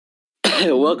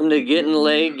Welcome to Getting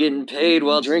Laid, Getting Paid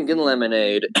While Drinking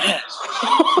Lemonade.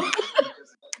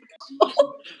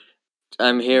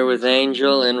 I'm here with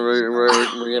Angel, and we're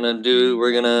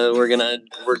going on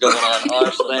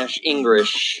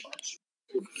r/English.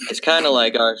 It's kind of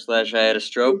like r/I had a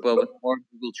stroke, but with more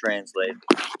Google Translate.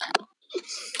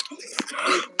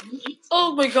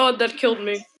 Oh my god, that killed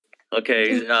me.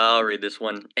 Okay, I'll read this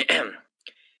one. You're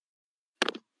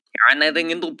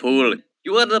nothing in the pool.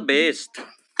 You are the best.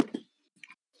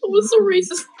 It was so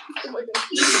racist. Oh my god.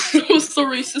 It was so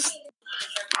racist.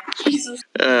 Jesus.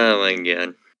 Oh my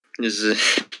god. This is...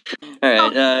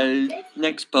 Alright,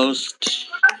 next post.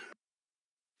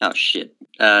 Oh shit.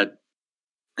 Alright,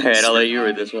 I'll let you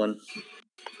read this one.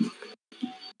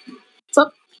 What's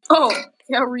up? Oh,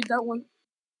 yeah, I'll read that one.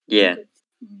 Yeah.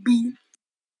 B.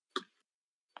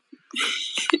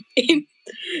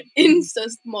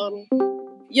 Incest model.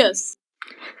 Yes.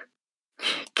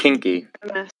 Kinky.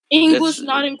 English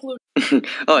not included.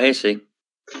 Oh, hey, C.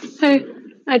 Hey,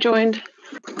 I joined.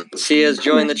 C has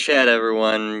joined the chat,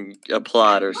 everyone.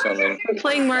 Applaud or something. I'm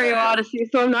playing Mario Odyssey,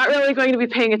 so I'm not really going to be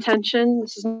paying attention.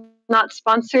 This is not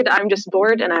sponsored. I'm just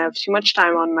bored and I have too much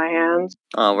time on my hands.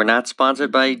 Oh, we're not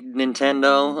sponsored by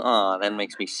Nintendo? Oh, that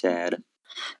makes me sad.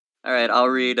 Alright, I'll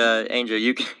read, Angel,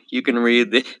 you can read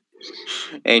the...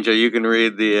 Angel, you can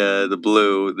read the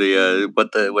blue,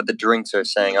 what the drinks are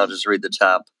saying. I'll just read the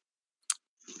top.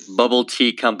 Bubble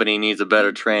Tea Company needs a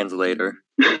better translator.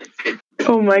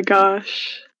 Oh my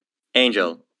gosh.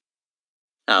 Angel.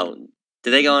 Oh, did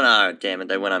they go on? Oh, damn it,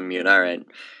 they went on mute. Alright.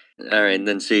 Alright,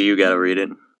 then see, you gotta read it.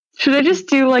 Should I just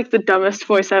do like the dumbest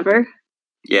voice ever?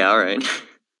 Yeah, alright.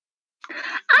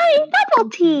 I'm Bubble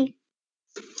Tea.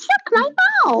 Suck my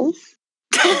balls.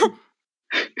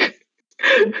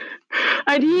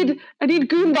 I need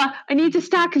Goomba. I need to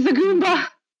stack the Goomba.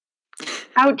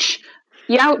 Ouch.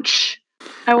 Youch.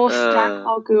 I will stack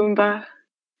all Goomba.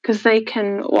 Because they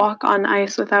can walk on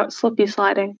ice without slippy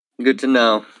sliding. Good to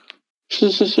know.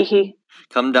 Hehehehe.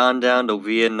 Come down to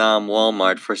Vietnam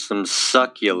Walmart for some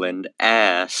succulent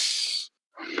ass.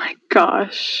 Oh my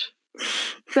gosh.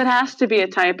 That has to be a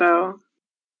typo.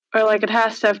 Or like it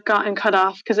has to have gotten cut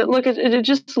off. Because it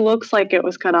just looks like it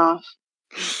was cut off.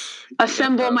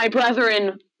 Assemble, my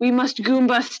brethren. We must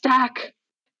Goomba stack.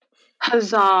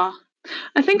 Huzzah.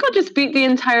 I think I'll just beat the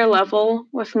entire level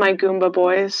with my Goomba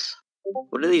boys.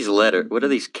 What are these letters? What are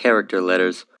these character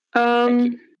letters? I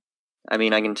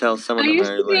mean, I can tell some of them are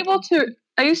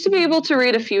I used to be able to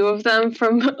read a few of them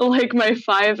from like my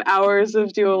 5 hours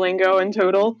of Duolingo in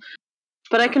total.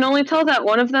 But I can only tell that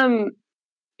one of them,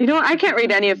 you know what, I can't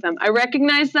read any of them. I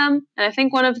recognize them, and I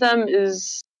think one of them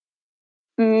is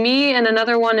me and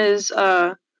another one is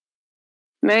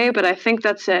May, but I think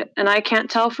that's it. And I can't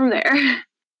tell from there.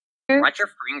 Watch your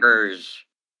fingers.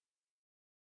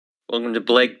 Welcome to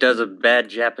Blake Does a Bad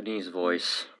Japanese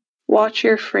Voice. Watch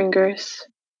your fingers.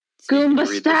 Goomba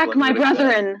stack, my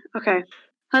brethren! Okay.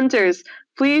 Hunters,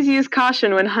 please use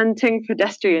caution when hunting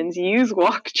pedestrians. Use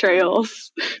walk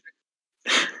trails.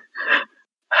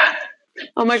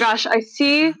 Oh my gosh, I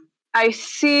see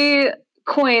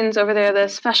coins over there, the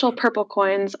special purple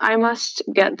coins. I must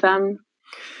get them.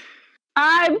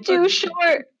 I'm too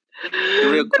short!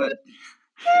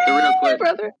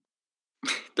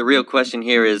 The real question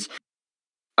here is,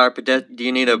 do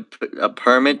you need a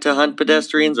permit to hunt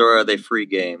pedestrians, or are they free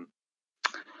game?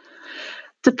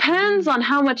 Depends on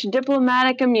how much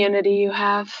diplomatic immunity you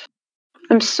have.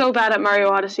 I'm so bad at Mario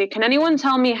Odyssey. Can anyone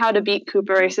tell me how to beat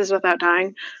Koopa races without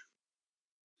dying?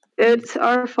 It's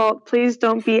our fault. Please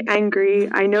don't be angry.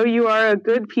 I know you are a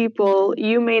good people.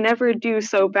 You may never do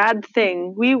so bad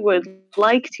thing. We would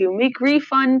like to make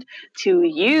refund to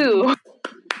you.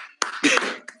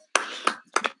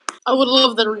 I would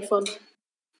love that refund.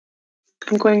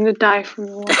 I'm going to die from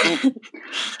the water.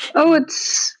 Oh, it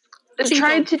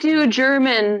tried to do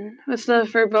German with the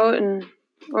verboten.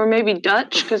 Or maybe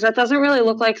Dutch, because that doesn't really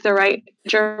look like the right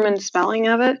German spelling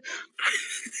of it.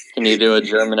 Can you do a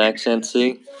German accent,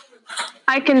 see?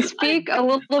 I can speak a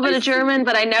little bit of German,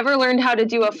 but I never learned how to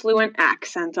do a fluent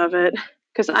accent of it,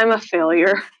 because I'm a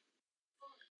failure.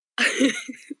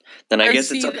 Then I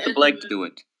guess it's up to Blake to do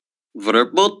it.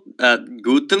 Verbot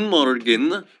Guten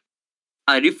Morgen.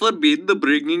 I forbid the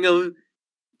bringing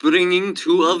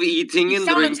to of eating and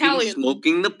drinking, Italian.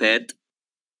 Smoking the pet.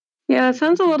 Yeah, it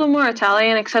sounds a little more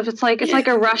Italian, except it's like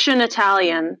a Russian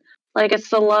Italian. Like it's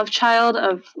the love child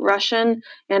of Russian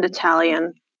and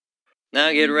Italian.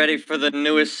 Now get ready for the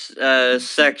newest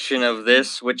section of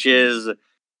this, which is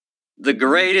the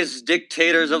greatest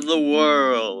dictators of the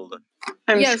world.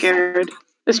 I'm scared.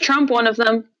 Is Trump one of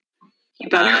them?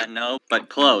 No, but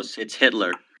close. It's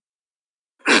Hitler.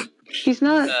 He's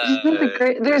not the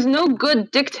great. There's no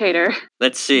good dictator.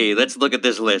 Let's see. Let's look at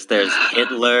this list. There's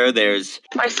Hitler. There's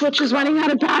My Switch is running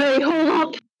out of battery. Hold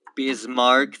up.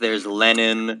 Bismarck. There's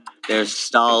Lenin. There's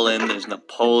Stalin. There's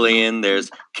Napoleon. There's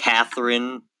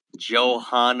Catherine.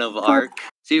 Joan of Arc.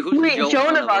 See, who's Wait,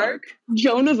 Joan of Arc?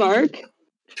 Joan of Arc?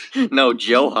 No,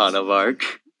 Joan of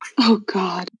Arc. Oh,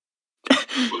 God.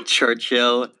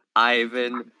 Churchill.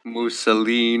 Ivan.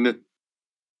 Mussolini.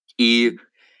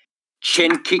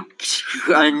 Chenkik.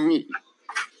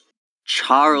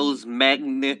 Charles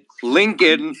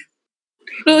Lincoln.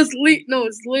 No, it's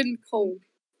Lincoln.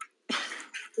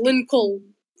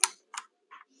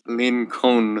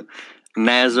 Lincoln.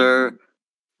 Nazar.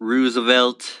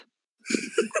 Roosevelt.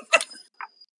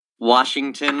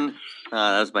 Washington.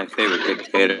 That's my favorite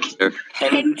dictator.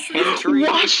 Henry.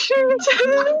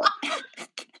 Washington?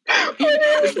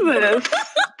 What is this?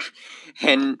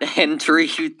 Henry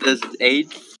the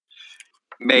Eighth.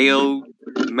 Mao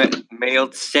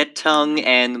Zedong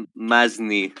and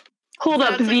Mazni. Hold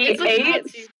up, the It's like 8th?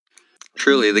 Nazi.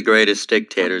 Truly the greatest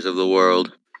dictators of the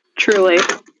world. Truly.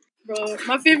 Bro,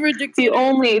 my favorite The dictator.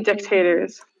 only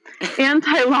dictators.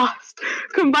 Anti-lost.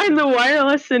 Combine the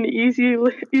wireless and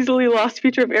easily lost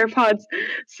feature of AirPods.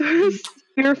 So this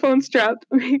earphone strap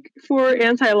make for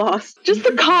anti-lost. Just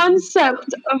the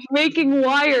concept of making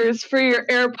wires for your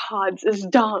AirPods is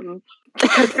dumb.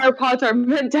 Because AirPods are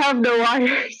meant to have no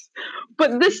wires.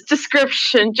 But this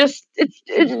description just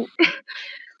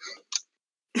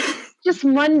just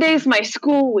Monday's my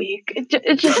school week.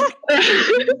 It just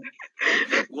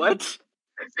What?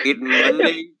 In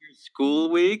Monday your school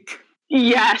week?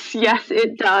 Yes,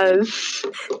 it does.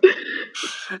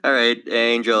 Alright,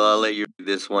 Angel, I'll let you read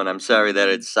this one. I'm sorry that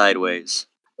it's sideways.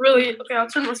 Really? Okay, I'll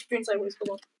turn my screen sideways.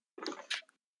 Come on.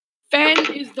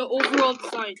 Fan is the overall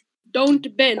design. Don't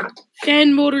bend.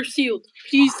 Fan motor sealed.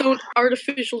 Please don't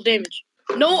artificial damage.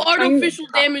 No artificial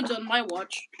damage on my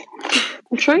watch.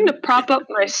 I'm trying to prop up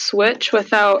my Switch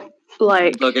without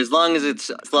like. Look, as long as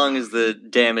the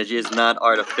damage is not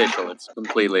artificial, it's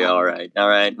completely alright,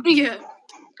 alright? Yeah.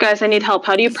 Guys, I need help.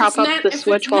 How do you prop up the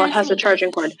Switch while it has a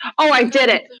charging cord? Oh, I did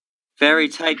it! Very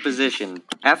tight position.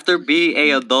 After being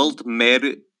a adult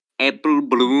male, Apple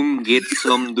Bloom gets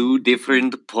some new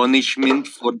different punishment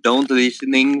for don't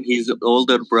listening his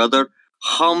older brother.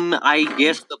 I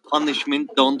guess the punishment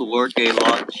don't work a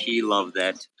lot. She loved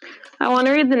that. I want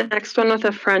to read the next one with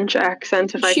a French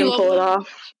accent if I can pull it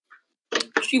off.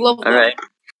 She loved All right.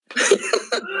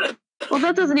 Well,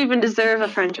 that doesn't even deserve a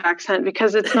French accent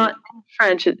because it's not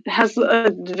French. It has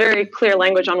a very clear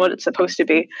language on what it's supposed to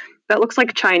be. That looks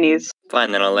like Chinese.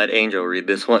 Fine, then I'll let Angel read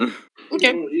this one.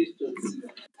 Okay.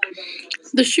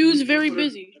 The shoe's very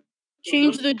busy.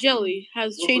 Change the jelly.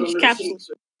 Has changed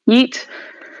capsules. Yeet.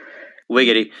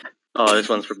 Wiggity. Oh, this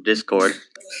one's from Discord.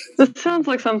 This sounds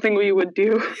like something we would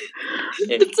do.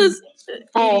 It says,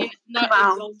 Oh, not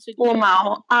wow. exalted. Oh,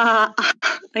 wow. I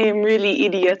am really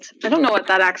idiot. I don't know what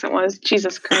that accent was.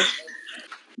 Jesus Christ.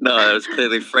 No, that was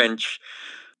clearly French.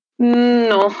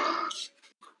 No.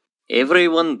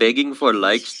 Everyone begging for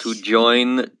likes to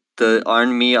join the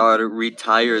army are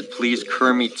retired. Please,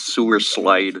 Kermit Sewer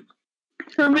Slide.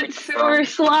 Kermit Sewer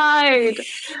Slide.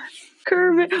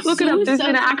 Kermit. Look it up. There's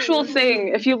an actual thing.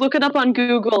 If you look it up on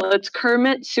Google, it's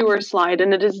Kermit Sewer Slide,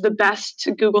 and it is the best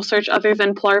Google search other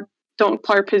than Plarp. Don't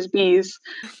Plarp his bees.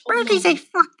 Where did he say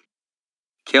fuck?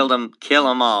 Kill them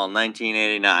all.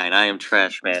 1989. I am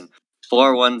Trash Man.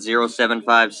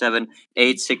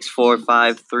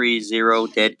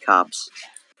 410-757-864-530. Dead cops.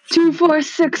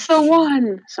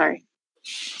 24601. Sorry.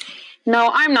 No,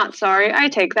 I'm not sorry. I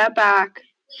take that back.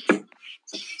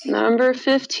 Number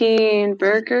 15,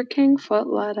 Burger King foot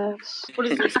lettuce. What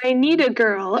is this? I need a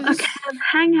girl. I can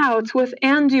hang out with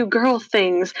and do girl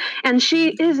things. And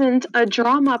she isn't a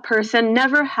drama person.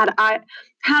 Never had I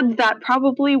had that.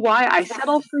 Probably why I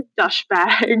settle for dush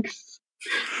bags.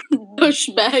 Bush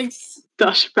bags.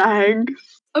 Dush bags.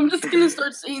 I'm just gonna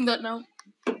start saying that now.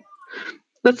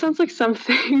 That sounds like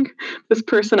something this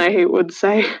person I hate would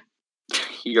say.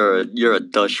 You're a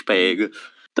douchebag.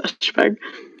 Dush bag.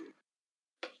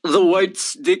 The white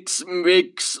sticks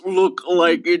makes look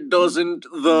like it doesn't.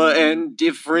 The and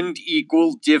different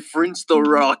equal difference. The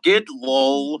rocket.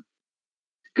 Lol.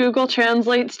 Google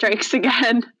Translate strikes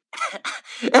again.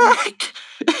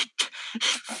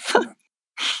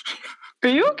 Are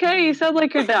you okay? You sound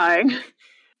like you're dying.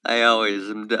 I always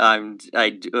am.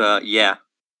 Yeah.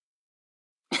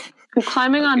 I'm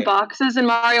climbing on boxes in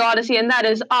Mario Odyssey, and that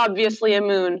is obviously a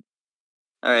moon.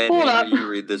 All right, Hold Andrew, up. you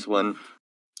read this one.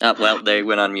 Well, they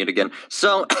went on mute again.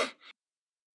 So,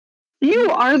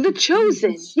 You are the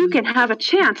chosen. You can have a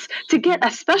chance to get a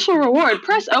special reward.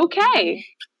 Press OK.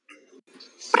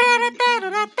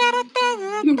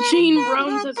 Jane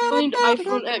Brown has claimed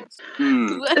iPhone X.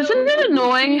 Isn't it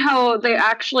annoying how they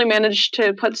actually managed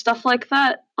to put stuff like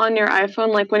that on your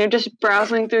iPhone? Like when you're just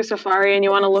browsing through Safari and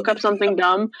you want to look up something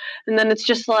dumb, and then it's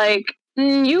just like,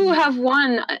 you have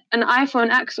won an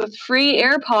iPhone X with free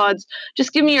AirPods.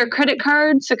 Just give me your credit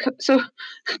card,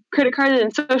 credit card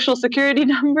and social security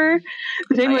number,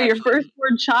 the name of your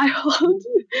firstborn child.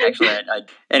 Actually,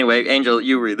 anyway, Angel,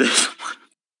 you read this one.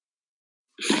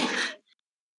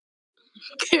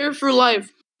 Care for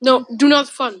life. No, do not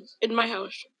fun in my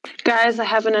house. Guys, I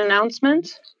have an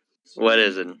announcement. What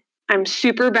is it? I'm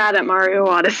super bad at Mario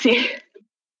Odyssey.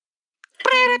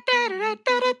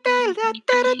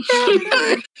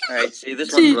 Alright, see,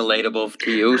 this one's relatable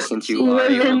to you since you are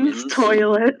a Women's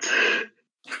toilet.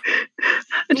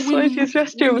 I just want to use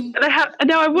restroom, and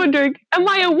now I'm wondering, am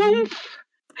I a woof?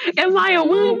 Am I a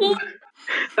woof?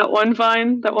 That one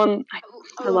vine,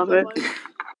 I love it.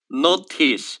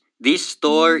 Notice, this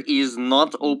store is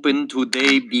not open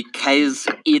today because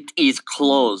it is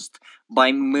closed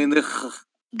by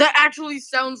That actually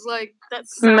sounds like that.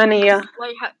 Mania.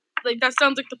 Like that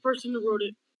sounds like the person who wrote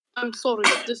it. I'm sorry,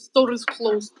 this store is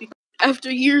closed. After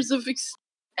years of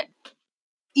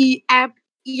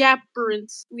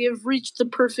evaporance, we have reached the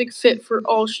perfect fit for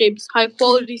all shapes. High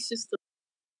quality system.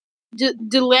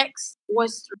 Deluxe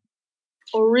Western.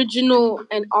 Original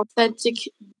and authentic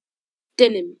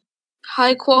denim.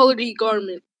 High quality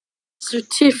garment.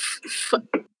 Certified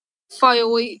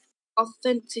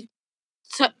authentic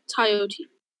Toyota.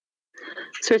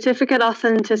 Certificate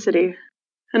authenticity.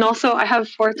 And also, I have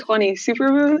 420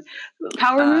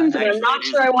 power moons, and I'm not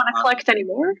sure I want to collect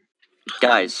anymore.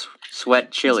 Guys,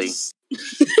 sweat chili.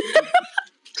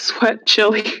 Sweat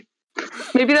chili.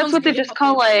 Maybe that's what they just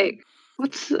call, like,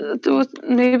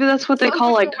 maybe that's what they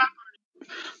call, like,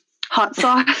 hot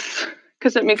sauce,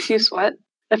 because it makes you sweat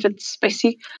if it's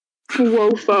spicy.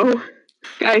 Wofo.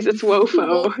 Guys, it's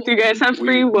Wofo. Do you guys have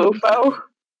free Wofo?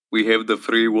 We have the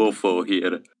free Wofo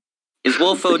here. Is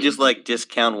Wofo just like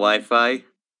discount Wi-Fi?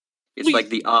 It's like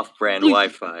the off-brand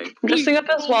Wi-Fi. I'm dressing up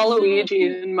as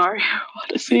Waluigi in Mario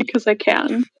Odyssey because I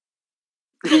can.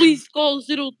 Please call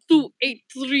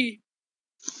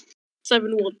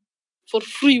 028371 for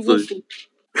free Wofo.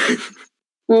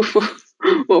 Wofo.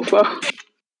 Wofo.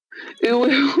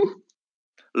 Ew.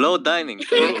 Low dining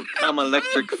table, come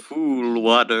electric fool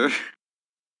water.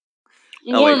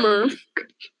 Warmer.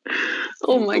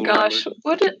 Oh my gosh!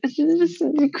 What is this?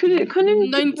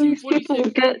 Couldn't these people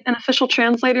get an official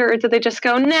translator, or did they just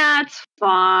go, "Nah, it's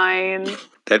fine"?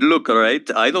 That look right.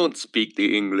 I don't speak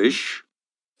the English,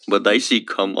 but I see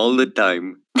come all the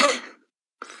time.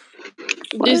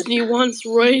 Disney wants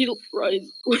Ray.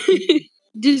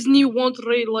 Disney wants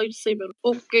Ray lightsaber.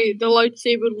 Okay, the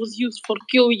lightsaber was used for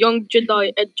kill young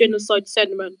Jedi at genocide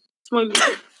Sandman. Smiley.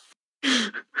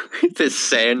 The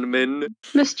Sandman.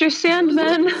 Mr.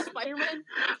 Sandman. Spider-Man.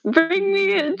 Bring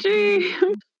me a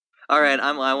dream. All right,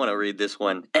 I want to read this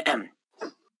one.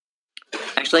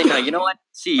 Actually, no. You know what?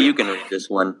 See, you can read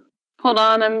this one. Hold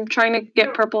on, I'm trying to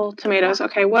get purple tomatoes.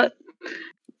 Okay, what?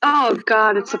 Oh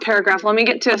God, it's a paragraph. Let me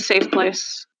get to a safe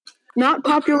place. Not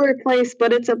popular place,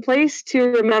 but it's a place to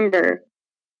remember.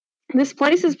 This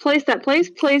place is place, that place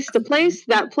to place,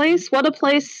 that place. What a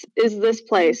place is this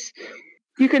place?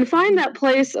 You can find that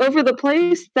place over the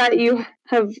place that you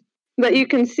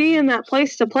can see in that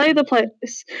place to play the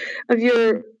place of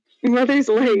your mother's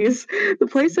lays. The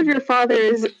place of your father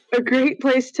is a great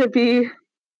place to be.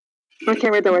 I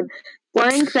can't read the word.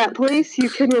 Blank that place. You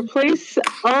can replace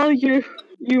all your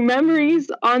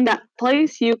memories on that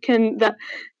place. You can the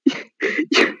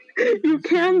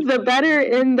better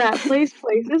in that place.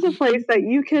 Place is a place that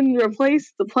you can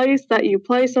replace the place that you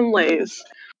play some lays.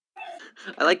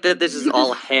 I like that this is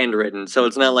all handwritten, so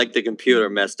it's not like the computer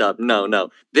messed up. No.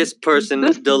 This person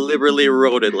deliberately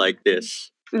wrote it like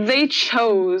this. They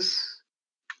chose.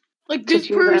 Like this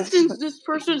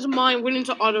person's mind went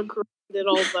into autocorrect and did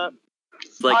all of that.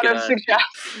 It's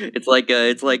like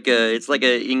it's like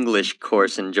a English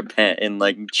course in Japan, in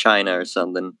like China or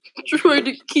something. Try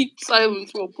to keep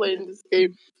silence while playing this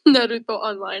game, Naruto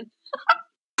Online.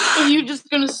 Are you just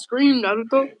gonna scream,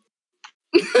 Naruto?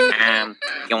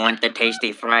 You want the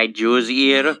tasty fried Jews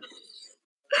ear?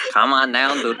 Come on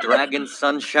down to Dragon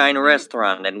Sunshine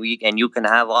Restaurant, and you can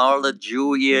have all the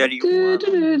Jew ear you want.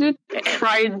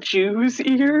 Fried Jews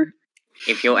ear.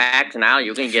 If you act now,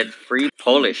 you can get free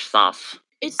Polish sauce.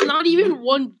 It's not even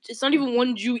one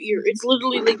Jew ear. It's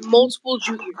literally like multiple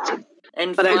Jew ears.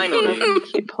 And finally,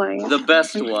 keep playing. the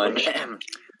best one.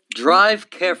 Drive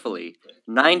carefully.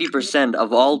 90%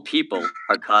 of all people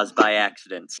are caused by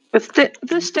accidents. With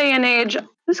this day and age,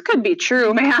 this could be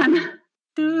true, man.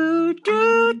 Do,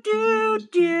 do, do,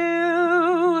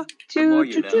 do. The more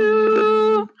you know.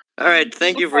 Do. All right,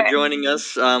 thank you for Okay. joining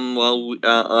us.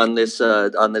 On this,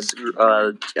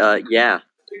 yeah.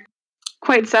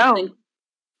 Quite so.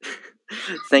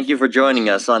 Thank you for joining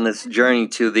us on this journey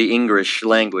to the English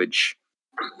language.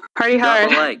 Party Drop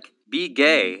hard. a like, be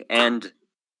gay, and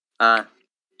other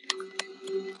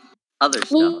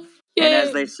stuff. Well, And as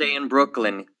yeah. they say in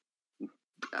Brooklyn,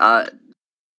 I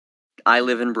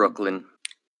live in Brooklyn.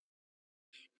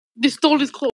 They stole his clothes.